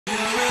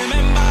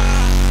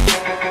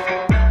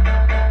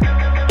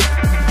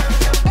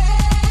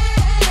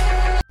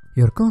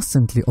You're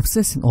constantly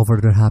obsessing over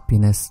their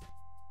happiness.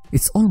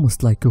 It's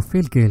almost like you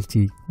feel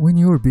guilty when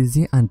you're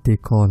busy and they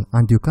call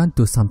and you can't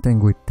do something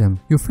with them.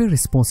 You feel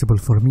responsible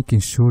for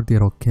making sure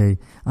they're okay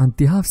and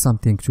they have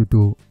something to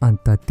do and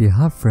that they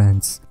have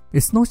friends.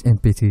 It's not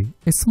empathy,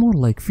 it's more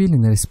like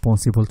feeling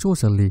responsible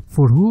totally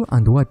for who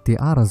and what they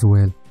are as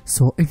well.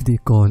 So if they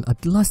call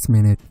at the last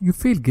minute, you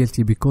feel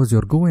guilty because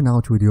you're going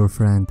out with your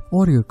friend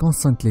or you're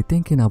constantly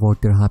thinking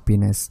about their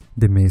happiness.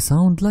 They may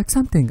sound like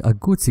something a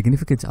good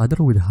significant other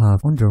would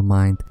have on their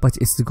mind, but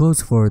it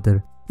goes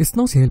further. It's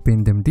not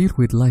helping them deal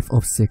with life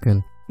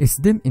obstacle. It's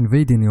them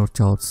invading your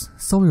thoughts,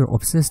 so you're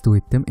obsessed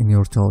with them in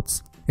your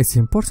thoughts. It's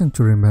important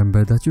to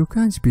remember that you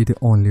can't be the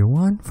only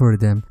one for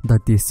them,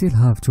 that they still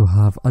have to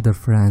have other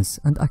friends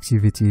and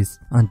activities,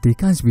 and they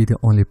can't be the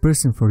only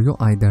person for you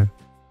either.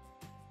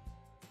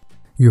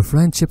 Your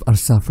friendship are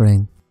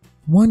suffering.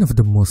 One of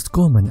the most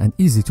common and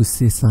easy to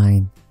see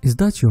sign is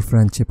that your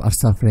friendship are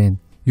suffering.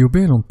 You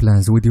bail on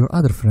plans with your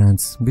other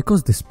friends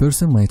because this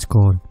person might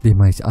call, they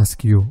might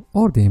ask you,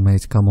 or they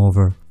might come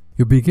over.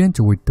 You begin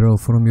to withdraw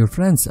from your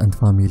friends and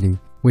family.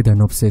 With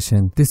an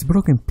obsession, these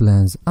broken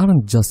plans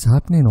aren't just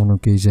happening on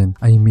occasion.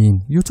 I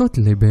mean, you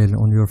totally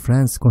bail on your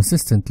friends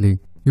consistently.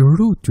 You're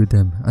rude to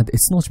them, and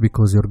it's not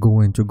because you're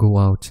going to go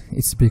out,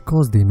 it's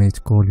because they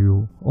might call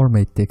you or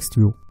might text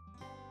you.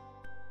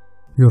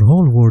 Your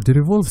whole world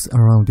revolves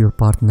around your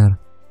partner.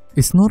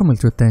 It's normal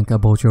to think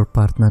about your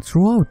partner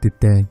throughout the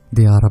day.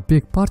 They are a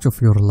big part of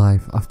your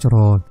life after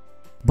all.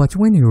 But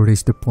when you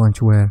reach the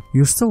point where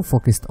you're so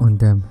focused on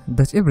them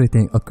that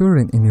everything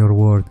occurring in your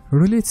world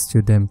relates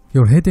to them,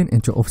 you're heading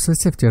into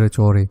obsessive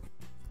territory.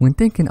 When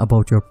thinking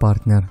about your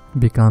partner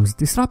becomes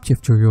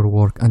disruptive to your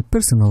work and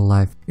personal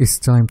life, it's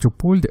time to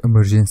pull the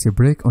emergency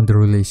brake on the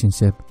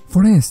relationship.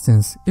 For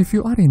instance, if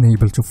you are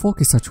unable to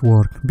focus at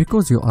work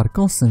because you are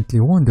constantly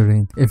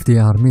wondering if they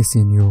are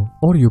missing you,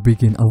 or you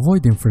begin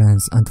avoiding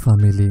friends and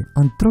family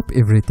and drop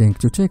everything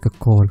to take a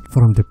call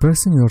from the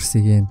person you're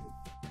seeing.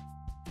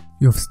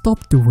 You've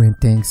stopped doing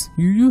things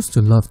you used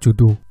to love to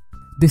do.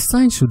 This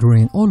sign should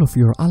ring all of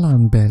your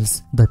alarm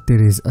bells that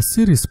there is a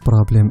serious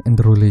problem in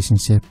the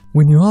relationship.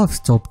 When you have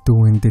stopped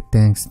doing the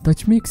things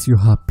that makes you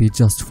happy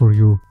just for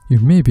you, you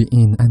may be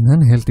in an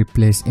unhealthy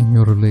place in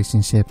your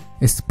relationship.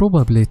 It's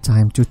probably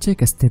time to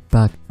take a step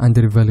back and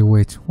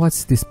reevaluate what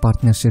this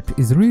partnership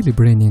is really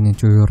bringing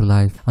into your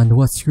life and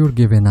what you're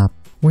giving up.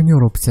 When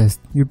you're obsessed,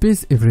 you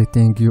base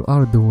everything you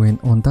are doing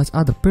on that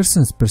other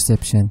person's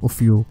perception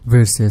of you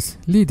versus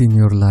leading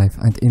your life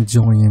and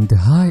enjoying the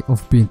high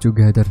of being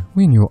together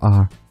when you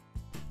are.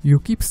 You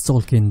keep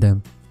stalking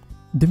them.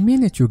 The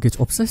minute you get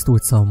obsessed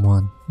with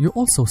someone, you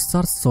also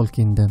start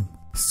stalking them.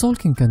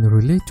 Stalking can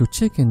relate to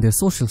checking their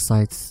social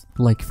sites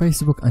like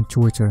Facebook and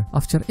Twitter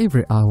after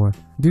every hour.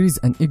 There is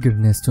an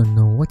eagerness to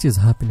know what is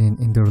happening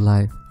in their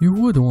life. You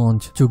would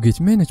want to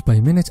get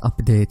minute-by-minute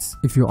updates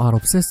if you are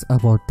obsessed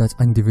about that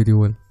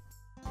individual.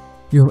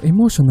 Your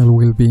emotional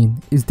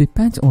well-being is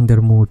dependent on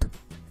their mood.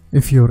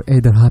 If you're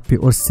either happy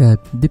or sad,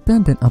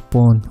 depending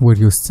upon where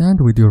you stand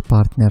with your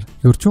partner,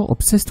 you're too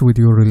obsessed with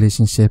your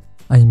relationship.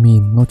 I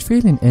mean, not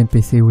feeling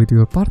empathy with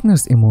your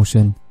partner's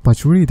emotion,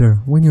 but rather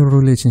when your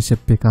relationship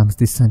becomes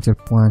the center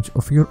point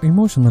of your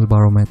emotional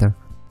barometer.